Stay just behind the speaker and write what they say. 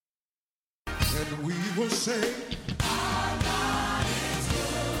and we will say,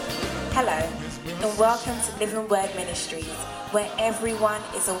 Hello, and welcome to Living Word Ministries, where everyone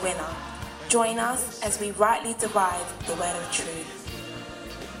is a winner. Join us as we rightly divide the word of truth.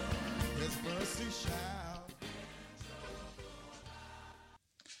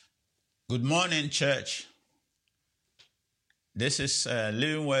 Good morning, church. This is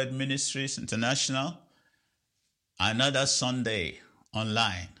Living Word Ministries International, another Sunday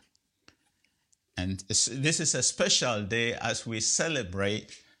online. And this is a special day as we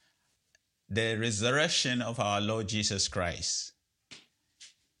celebrate the resurrection of our Lord Jesus Christ.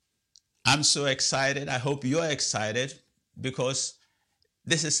 I'm so excited. I hope you're excited because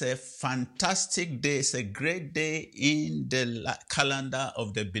this is a fantastic day. It's a great day in the calendar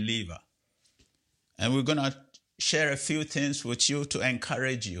of the believer. And we're going to share a few things with you to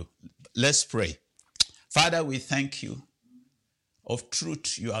encourage you. Let's pray. Father, we thank you. Of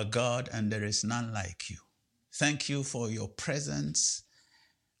truth, you are God and there is none like you. Thank you for your presence.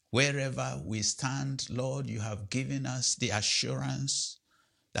 Wherever we stand, Lord, you have given us the assurance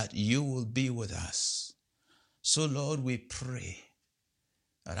that you will be with us. So, Lord, we pray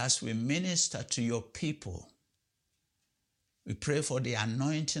that as we minister to your people, we pray for the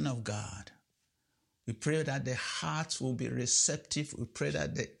anointing of God. We pray that the hearts will be receptive. We pray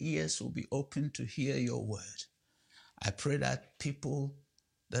that the ears will be open to hear your word. I pray that people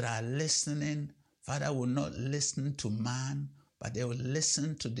that are listening, Father, will not listen to man, but they will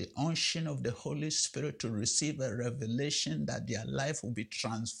listen to the unction of the Holy Spirit to receive a revelation that their life will be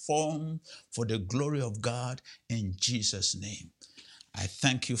transformed for the glory of God in Jesus' name. I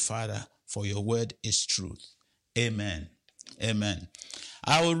thank you, Father, for your word is truth. Amen. Amen.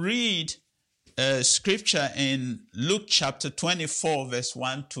 I will read scripture in Luke chapter 24, verse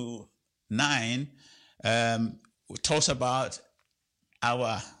 1 to 9. It talks about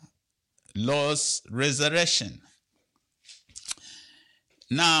our Lord's resurrection.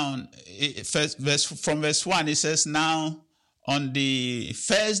 Now, from verse 1, it says, Now on the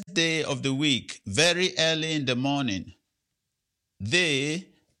first day of the week, very early in the morning, they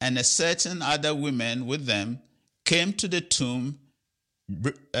and a certain other women with them came to the tomb,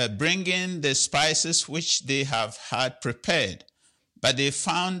 bringing the spices which they have had prepared. But they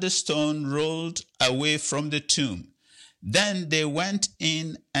found the stone rolled away from the tomb. Then they went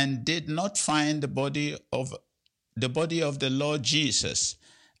in and did not find the body of the Lord Jesus.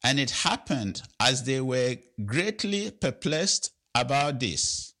 And it happened, as they were greatly perplexed about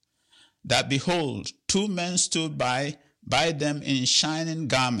this, that behold, two men stood by them in shining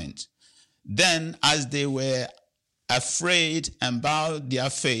garments. Then, as they were afraid and bowed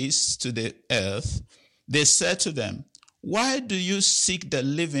their face to the earth, they said to them, Why do you seek the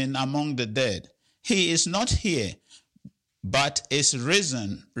living among the dead? He is not here, but is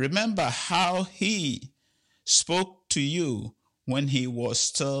risen. Remember how he spoke to you when he was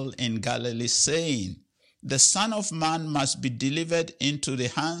still in Galilee, saying, The Son of Man must be delivered into the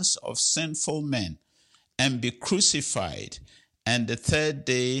hands of sinful men and be crucified, and the third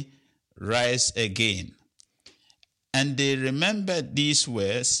day rise again. And they remembered these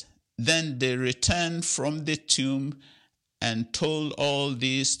words. Then they returned from the tomb and told all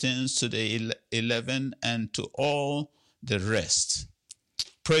these things to the 11 and to all the rest.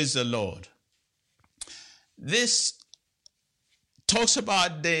 Praise the Lord. This talks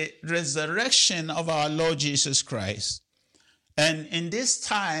about the resurrection of our Lord Jesus Christ. And in this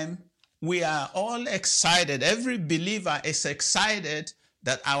time, we are all excited. Every believer is excited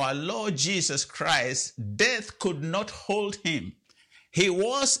that our Lord Jesus Christ, death could not hold him. He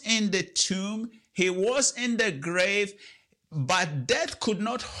was in the tomb, he was in the grave, but death could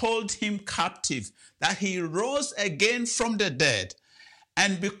not hold him captive, that he rose again from the dead.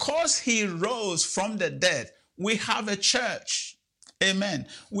 And because he rose from the dead, we have a church. Amen.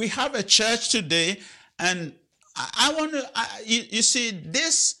 We have a church today, and I want to, you see,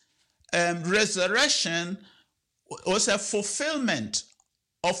 this resurrection was a fulfillment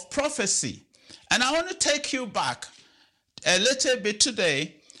of prophecy. And I want to take you back a little bit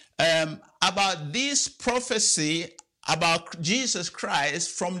today about this prophecy about Jesus Christ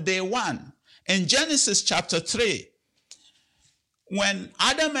from day one. In Genesis chapter 3, when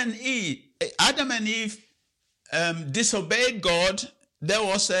Adam and Eve disobeyed God, there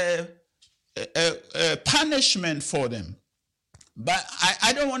was a punishment for them. But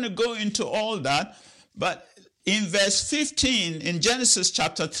I don't want to go into all that. But in verse 15, in Genesis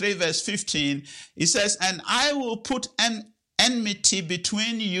chapter 3, verse 15, it says, And I will put an enmity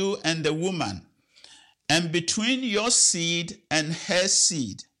between you and the woman, and between your seed and her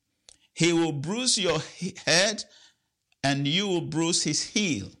seed. He will bruise your head, and you will bruise his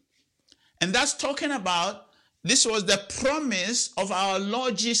heel. And that's talking about, this was the promise of our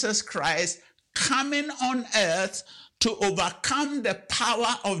Lord Jesus Christ coming on earth to overcome the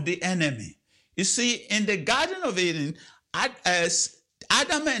power of the enemy. You see, in the Garden of Eden, as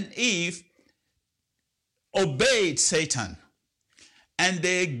Adam and Eve obeyed Satan, and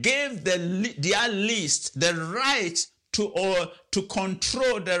they gave their least the right to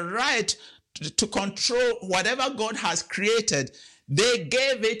control, the right to control whatever God has created. They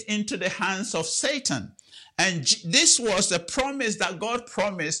gave it into the hands of Satan. And this was the promise that God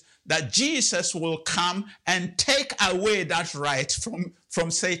promised, that Jesus will come and take away that right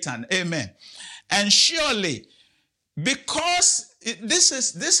from Satan. Amen. And surely, because this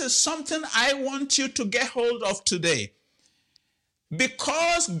is something I want you to get hold of today.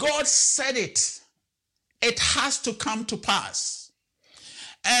 Because God said it, it has to come to pass.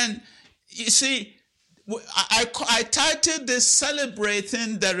 And you see, I titled this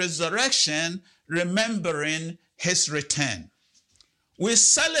Celebrating the Resurrection, Remembering His Return. We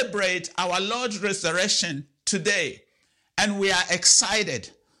celebrate our Lord's resurrection today, and we are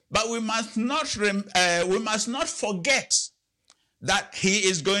excited. But we must not forget that he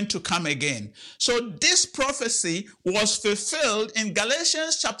is going to come again. So this prophecy was fulfilled in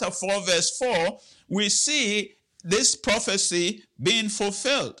Galatians chapter 4, verse 4. We see this prophecy being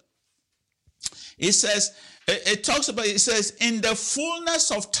fulfilled. It says, in the fullness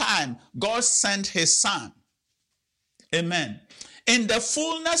of time, God sent his son. Amen. In the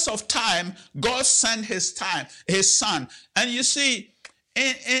fullness of time, God sent his son. And you see,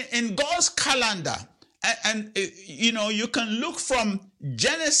 in God's calendar, and you can look from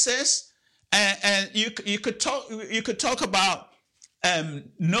Genesis, and you could talk about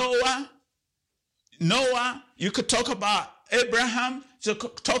Noah. You could talk about Abraham. You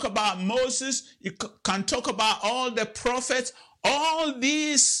could talk about Moses. You can talk about all the prophets. All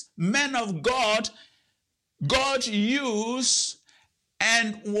these men of God used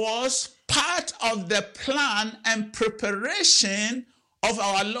and was part of the plan and preparation of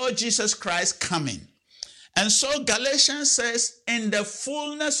our Lord Jesus Christ coming. And so Galatians says, in the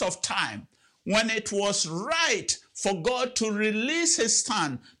fullness of time, when it was right for God to release his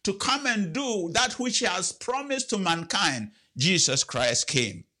son to come and do that which he has promised to mankind, Jesus Christ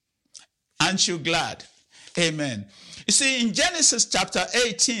came. Aren't you glad? Amen. You see, in Genesis chapter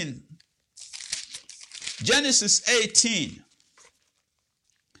 18, Genesis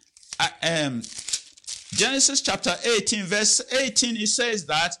chapter 18, verse 18, it says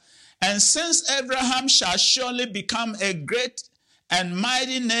that, and since Abraham shall surely become a great and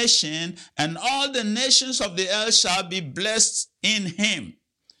mighty nation, and all the nations of the earth shall be blessed in him.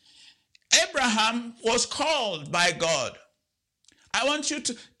 Abraham was called by God. I want you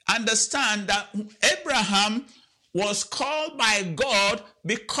to understand that Abraham was called by God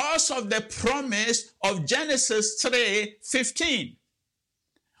because of the promise of Genesis 3:15,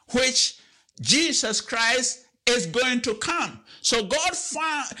 which Jesus Christ is going to come. So God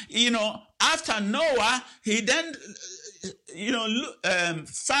found, after Noah, he then,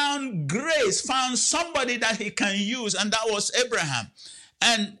 found grace, found somebody that he can use, and that was Abraham.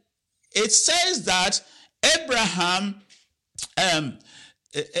 And it says that Abraham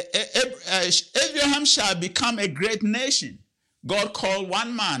shall become a great nation. God called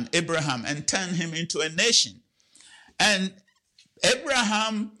one man, Abraham, and turned him into a nation. And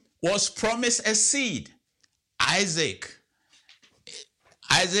Abraham was promised a seed, Isaac.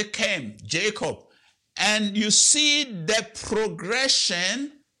 Isaac came, Jacob. And you see the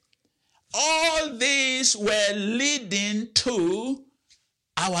progression. All these were leading to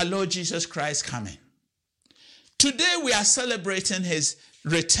our Lord Jesus Christ coming. Today we are celebrating his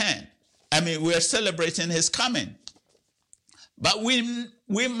return. We are celebrating his coming. But we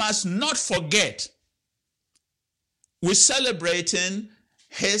must not forget, we're celebrating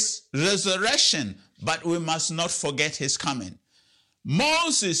his resurrection, but we must not forget his coming.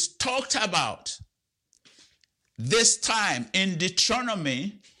 Moses talked about this time in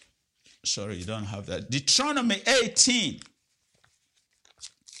Deuteronomy. Sorry, you don't have that. Deuteronomy 18.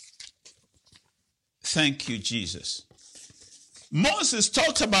 Thank you, Jesus. Moses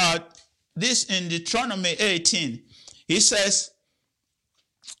talked about this in Deuteronomy 18. He says,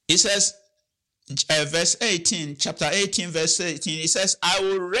 verse 18, chapter 18, verse 18, he says, I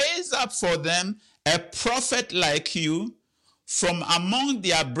will raise up for them a prophet like you from among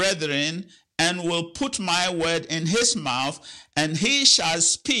their brethren, and will put my word in his mouth, and he shall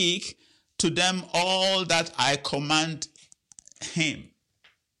speak to them all that I command him.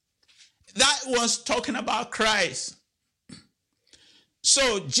 That was talking about Christ.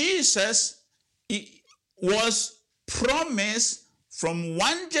 So Jesus was promised from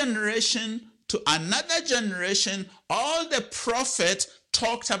one generation to another generation, all the prophets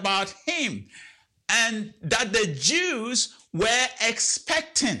talked about him, and that the Jews were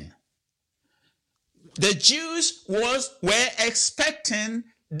expecting. The Jews were expecting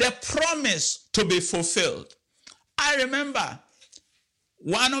the promise to be fulfilled. I remember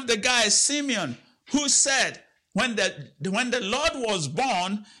one of the guys, Simeon, who said, when the Lord was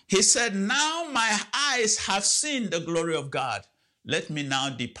born, he said, "Now my eyes have seen the glory of God. Let me now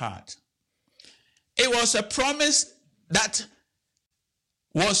depart." It was a promise that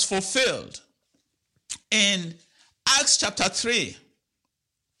was fulfilled. In Acts chapter 3,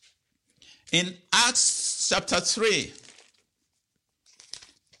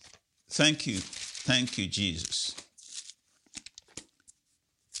 thank you, Jesus.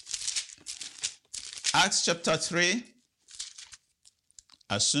 Acts chapter 3,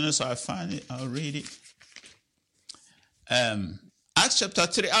 as soon as I find it, I'll read it. Acts chapter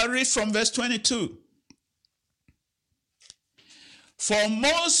 3, I'll read from verse 22. "For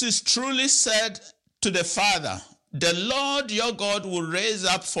Moses truly said to the Father, 'The Lord your God will raise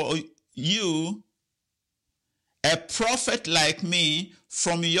up for you a prophet like me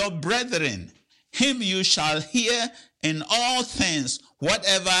from your brethren. Him you shall hear in all things,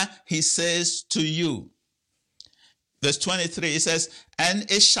 whatever he says to you.'" Verse 23, it says, "And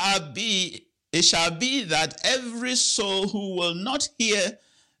it shall be that every soul who will not hear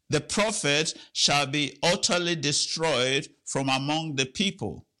the prophet shall be utterly destroyed from among the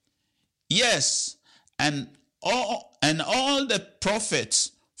people. Yes, and all the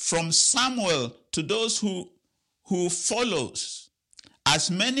prophets from Samuel to those who follows, as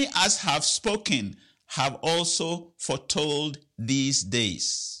many as have spoken, have also foretold these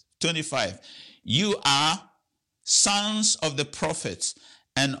days." 25, "You are sons of the prophets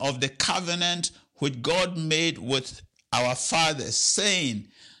and of the covenant which God made with our fathers, saying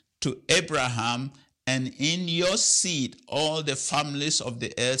to Abraham, 'And in your seed all the families of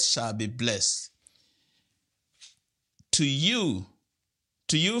the earth shall be blessed.' To you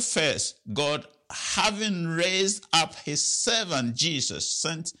first, God, having raised up his servant Jesus,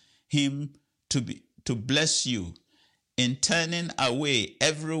 sent him to bless you in turning away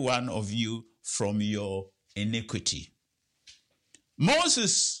every one of you from your iniquity."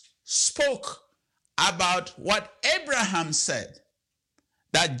 Moses spoke about what Abraham said,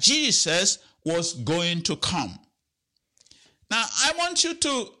 that Jesus was going to come. Now, I want you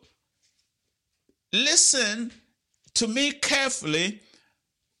to listen to me carefully.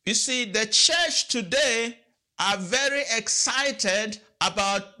 You see, the church today are very excited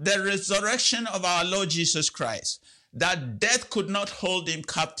about the resurrection of our Lord Jesus Christ, that death could not hold him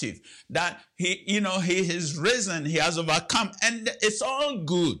captive, that he is risen, he has overcome, and it's all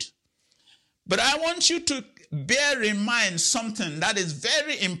good. But I want you to bear in mind something that is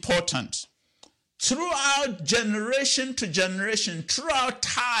very important. Throughout generation to generation, throughout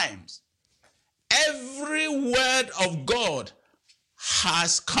times, every word of God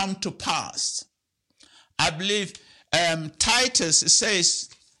has come to pass. I believe Titus says,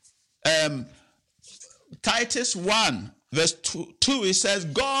 Titus 1 verse 2, it says,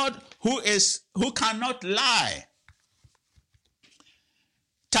 "God who cannot lie."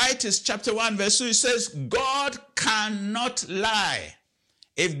 Titus chapter 1 verse 2, it says, "God cannot lie.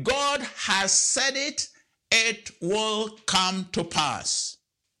 If God has said it, it will come to pass."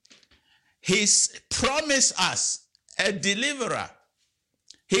 He's promised us a deliverer.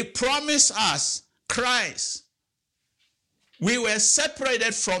 He promised us Christ. We were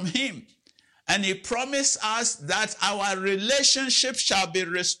separated from him, and he promised us that our relationship shall be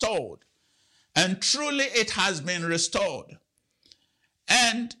restored. And truly it has been restored.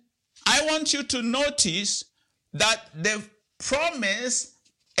 And I want you to notice that the promise,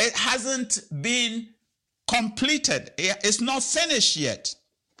 it hasn't been completed. It's not finished yet.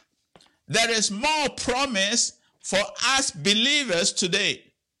 There is more promise for us believers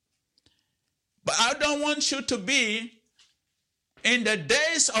today. But I don't want you to be in the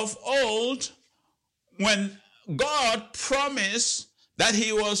days of old when God promised that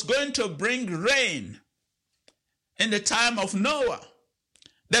he was going to bring rain in the time of Noah.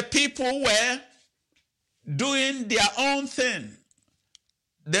 The people were doing their own thing.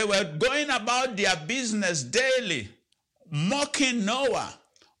 They were going about their business daily, mocking Noah,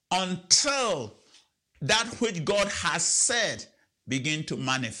 until that which God has said begin to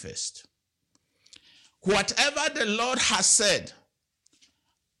manifest. Whatever the Lord has said,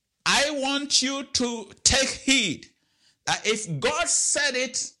 I want you to take heed that if God said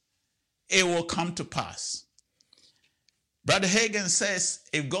it, it will come to pass. Brother Hagin says,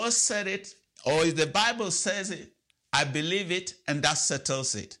 if God said it, or if the Bible says it, I believe it, and that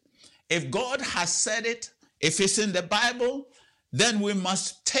settles it. If God has said it, if it's in the Bible, then we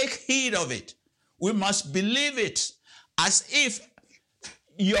must take heed of it. We must believe it as if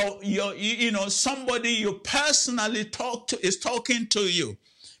somebody you personally talk to is talking to you,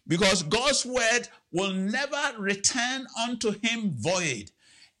 because God's word will never return unto him void.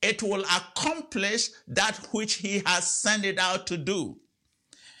 It will accomplish that which he has sent it out to do.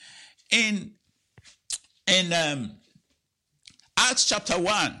 In Acts chapter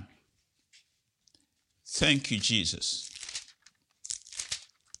 1, thank you, Jesus.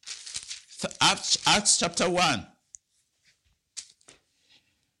 Acts chapter 1,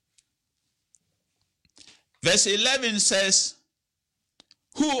 verse 11 says,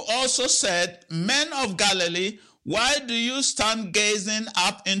 who also said, men of Galilee, why do you stand gazing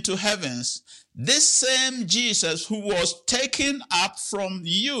up into heavens? This same Jesus who was taken up from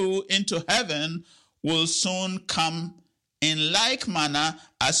you into heaven will soon come in like manner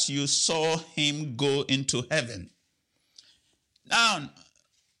as you saw him go into heaven. Now,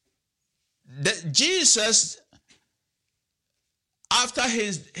 Jesus, after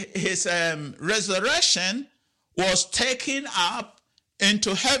his resurrection, was taken up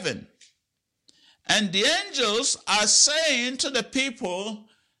into heaven. And the angels are saying to the people,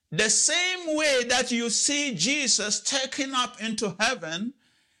 the same way that you see Jesus taken up into heaven,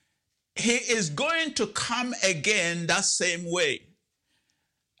 he is going to come again that same way.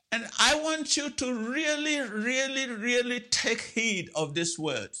 And I want you to really, really, really take heed of these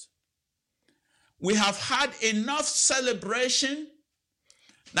words. We have had enough celebration.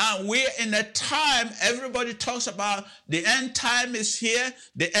 Now we're in a time, everybody talks about the end time is here,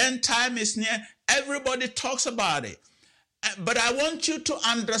 the end time is near. Everybody talks about it. But I want you to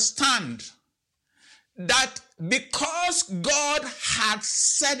understand that because God had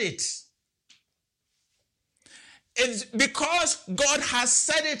said it, it's because God has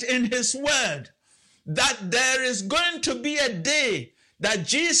said it in his word that there is going to be a day that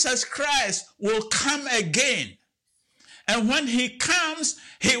Jesus Christ will come again. And when he comes,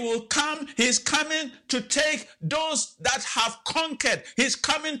 he will come. He's coming to take those that have conquered. He's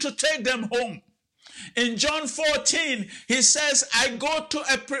coming to take them home. In John 14, he says, I go to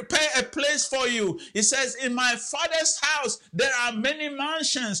prepare a place for you. He says, in my Father's house, there are many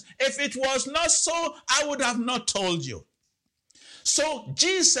mansions. If it was not so, I would have not told you. So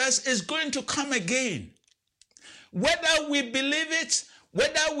Jesus is going to come again. Whether we believe it,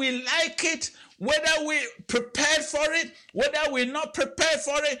 whether we like it, whether we prepared for it, whether we're not prepared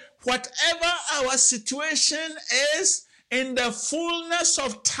for it, whatever our situation is, in the fullness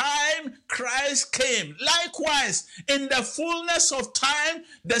of time, Christ came. Likewise, in the fullness of time,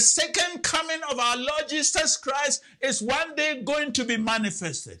 the second coming of our Lord Jesus Christ is one day going to be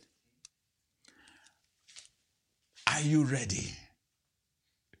manifested. Are you ready?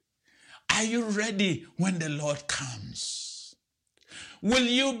 Are you ready when the Lord comes? Will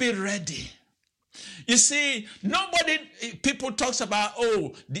you be ready? You see, people talks about,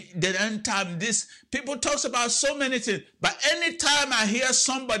 the end time, this. People talks about so many things. But anytime I hear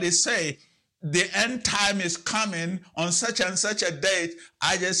somebody say, the end time is coming on such and such a date,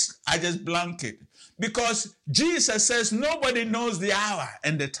 I just blank it. Because Jesus says nobody knows the hour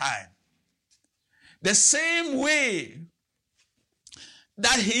and the time. The same way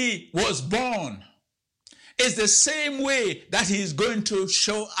that he was born is the same way that he is going to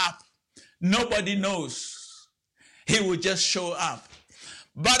show up. Nobody knows. He will just show up.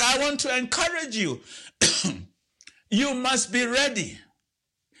 But I want to encourage you. You must be ready.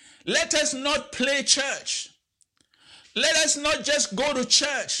 Let us not play church. Let us not just go to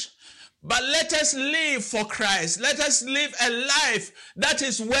church, but let us live for Christ. Let us live a life that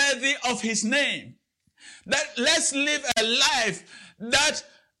is worthy of his name. Let's live a life that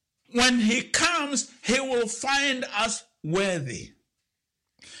when he comes, he will find us worthy.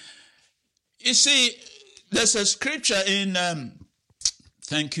 You see, there's a scripture in,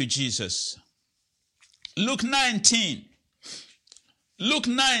 thank you, Jesus. Luke 19. Luke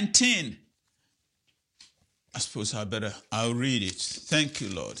 19. I suppose I'll read it. Thank you,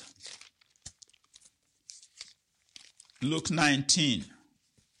 Lord. Luke 19.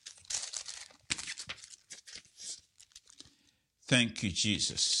 Thank you,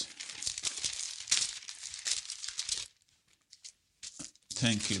 Jesus.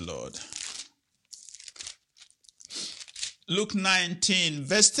 Thank you, Lord. Luke 19,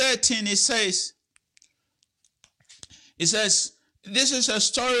 verse 13, it says, this is a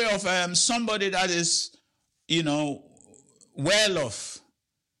story of somebody that is, well off.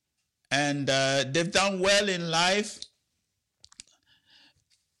 And they've done well in life.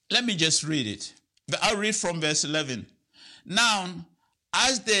 Let me just read it. I'll read from verse 11. Now,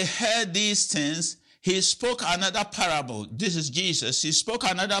 as they heard these things, he spoke another parable. This is Jesus. He spoke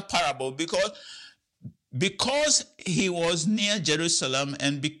another parable because he was near Jerusalem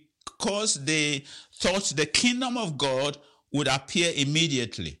and because they thought the kingdom of God would appear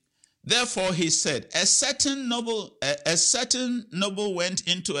immediately. Therefore he said, a certain noble went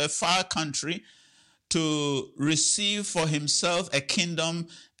into a far country to receive for himself a kingdom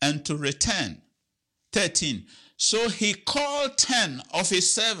and to return. 13. So he called 10 of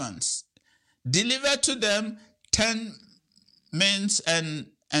his servants, delivered to them 10 minas, and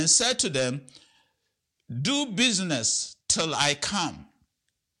said to them, do business till I come.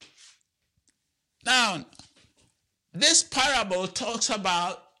 Now, this parable talks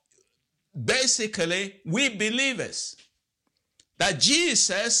about basically we believers, that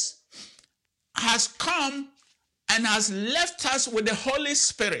Jesus has come and has left us with the Holy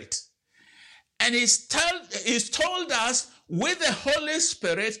Spirit. And he's told us with the Holy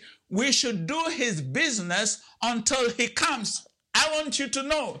Spirit, we should do his business until he comes. I want you to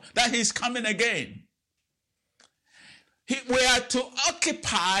know that he's coming again. We are to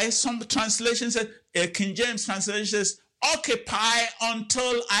occupy, some translations, King James translation says, occupy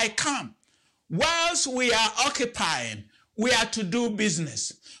until I come. Whilst we are occupying, we are to do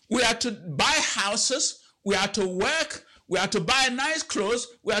business. We are to buy houses. We are to work. We are to buy nice clothes.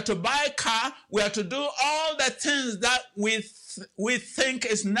 We are to buy a car. We are to do all the things that we think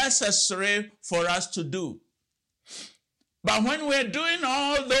is necessary for us to do. But when we're doing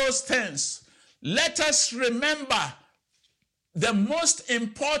all those things, let us remember the most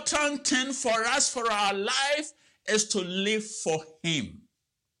important thing for us, for our life, is to live for him,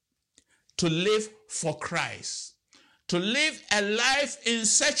 to live for Christ, to live a life in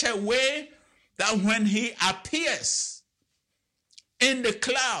such a way that when he appears in the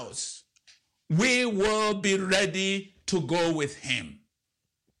clouds, we will be ready to go with him.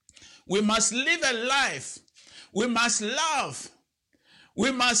 We must live a life. We must love.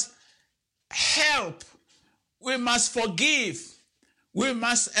 We must help. We must forgive. We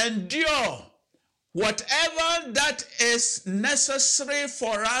must endure. Whatever that is necessary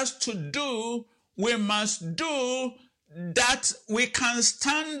for us to do, we must do, that we can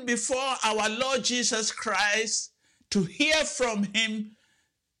stand before our Lord Jesus Christ to hear from him,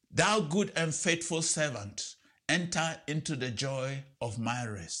 thou good and faithful servant, enter into the joy of my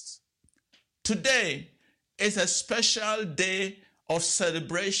rest. Today is a special day of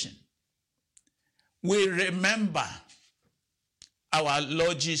celebration. We remember our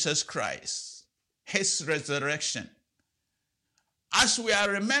Lord Jesus Christ, his resurrection. As we are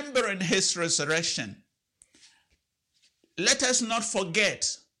remembering his resurrection, let us not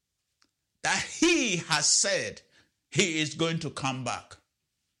forget that he has said he is going to come back.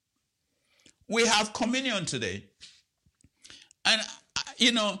 We have communion today. And,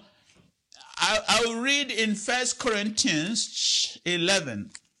 I'll read in 1 Corinthians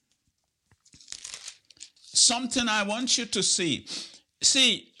 11 something I want you to see.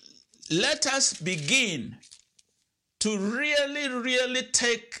 See, let us begin to really, really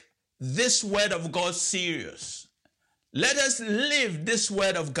take this word of God serious. Let us live this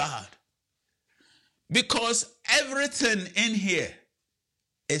word of God. Because everything in here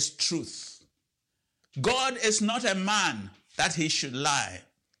is truth. God is not a man that he should lie.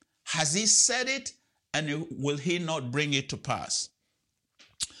 Has he said it, and will he not bring it to pass?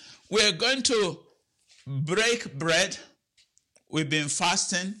 We're going to break bread. We've been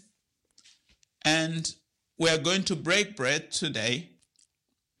fasting, and we're going to break bread today.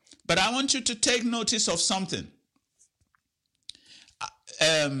 But I want you to take notice of something.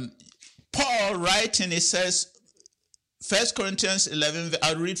 Paul writing, it says, 1 Corinthians 11,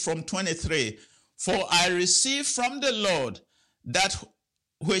 I'll read from 23. For I received from the Lord that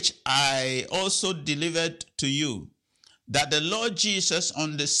which I also delivered to you, that the Lord Jesus,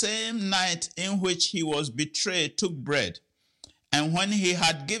 on the same night in which he was betrayed, took bread. And when he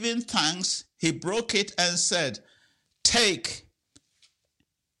had given thanks, he broke it and said, take.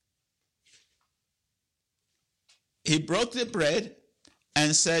 He broke the bread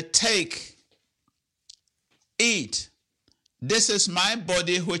and said, take, eat. This is my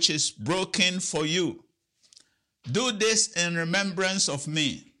body which is broken for you. Do this in remembrance of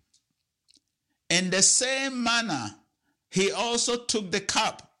me. In the same manner, he also took the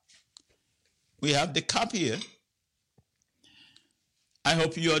cup. We have the cup here. I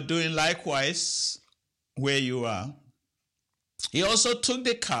hope you are doing likewise where you are. He also took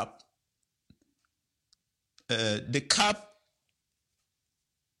the cup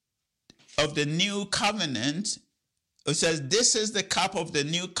of the new covenant, It says, this is the cup of the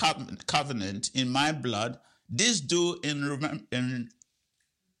new covenant in my blood. This do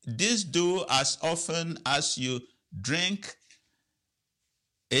as often as you drink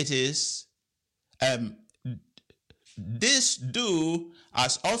it is, this do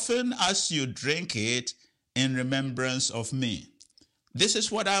as often as you drink it in remembrance of me. This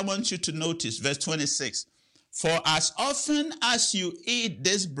is what I want you to notice, verse 26. For as often as you eat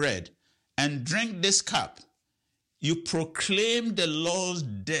this bread and drink this cup, you proclaim the Lord's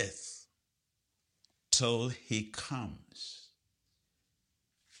death till he comes.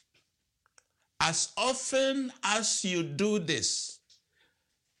 As often as you do this,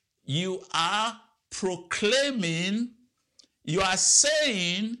 you are proclaiming, you are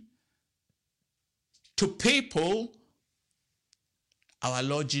saying to people, our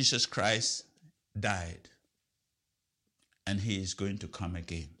Lord Jesus Christ died and he is going to come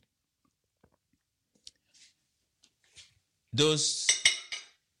again. Those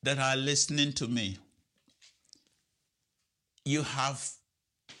that are listening to me, you have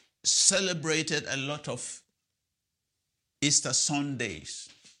celebrated a lot of Easter Sundays,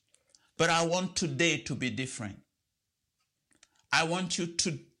 but I want today to be different. I want you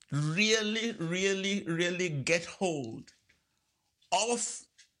to really, really, really get hold of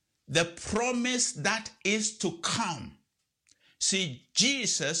the promise that is to come. See,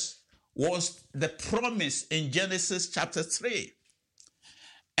 Jesus was the promise in Genesis chapter 3.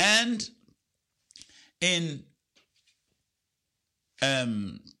 And in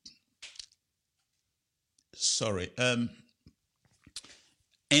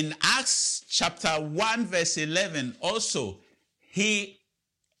in Acts chapter 1 verse 11 also, he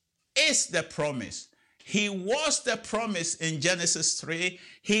is the promise. He was the promise in Genesis 3.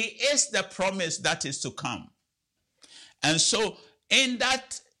 He is the promise that is to come. And so in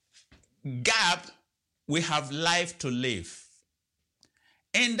that gap, we have life to live.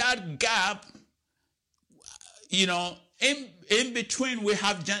 In that gap, in between we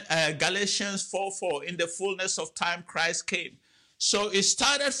have Galatians 4:4, in the fullness of time Christ came. So it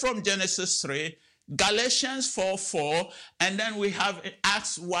started from Genesis 3, Galatians 4:4, and then we have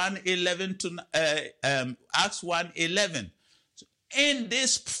Acts 1:11 to Acts 1:11. In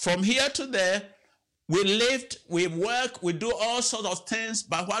this, from here to there, we lived, we work, we do all sorts of things,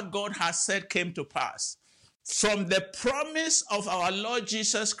 but what God has said came to pass. From the promise of our Lord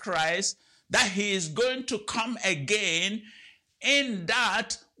Jesus Christ that he is going to come again, in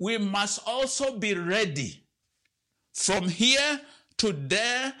that we must also be ready. From here to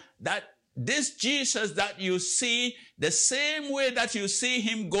there, that this Jesus that you see, the same way that you see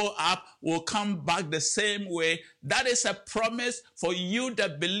him go up, will come back the same way. That is a promise for you,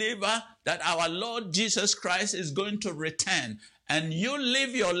 the believer, that our Lord Jesus Christ is going to return. And you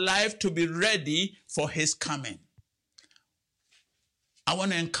live your life to be ready for his coming. I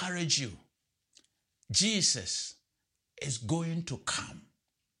want to encourage you. Jesus is going to come.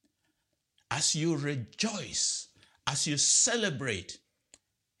 As you rejoice, as you celebrate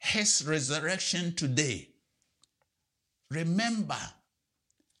his resurrection today, remember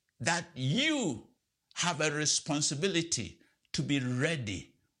that you have a responsibility to be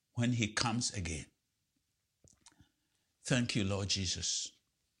ready when he comes again. Thank you, Lord Jesus.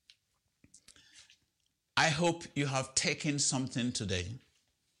 I hope you have taken something today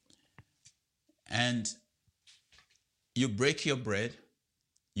and you break your bread,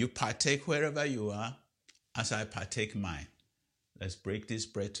 you partake wherever you are, as I partake mine. Let's break this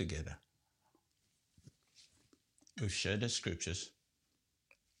bread together. We've shared the scriptures.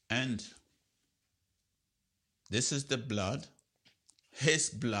 And this is the blood, his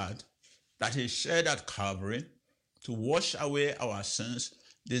blood, that he shed at Calvary to wash away our sins.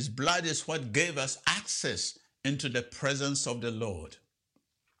 This blood is what gave us access into the presence of the Lord.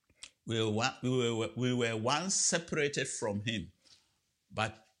 We were once separated from him,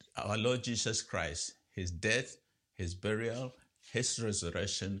 but our Lord Jesus Christ, his death, his burial, his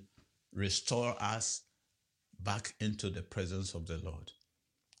resurrection, restore us back into the presence of the Lord.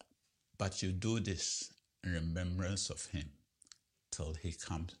 But you do this in remembrance of him till he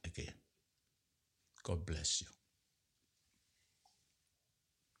comes again. God bless you.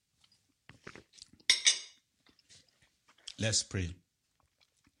 Let's pray.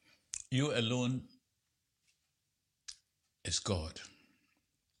 You alone is God.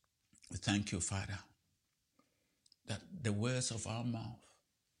 We thank you, Father, that the words of our mouth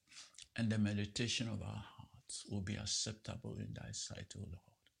and the meditation of our hearts will be acceptable in thy sight, O Lord.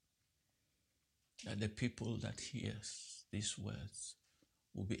 That the people that hear these words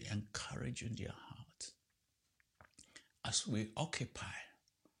will be encouraged in their hearts. As we occupy,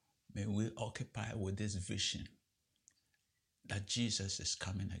 may we occupy with this vision that Jesus is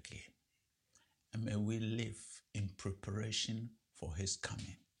coming again. And may we live in preparation for his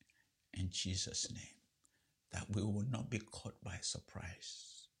coming. In Jesus' name. That we will not be caught by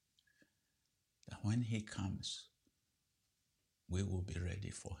surprise. That when he comes, we will be ready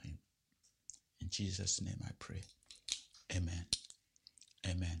for him. In Jesus' name I pray. Amen.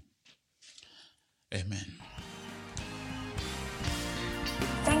 Amen. Amen.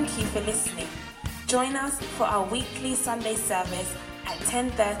 Thank you for listening. Join us for our weekly Sunday service at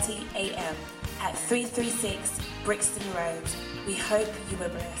 10:30 a.m. at 336 Brixton Road. We hope you were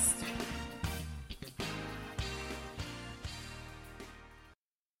blessed.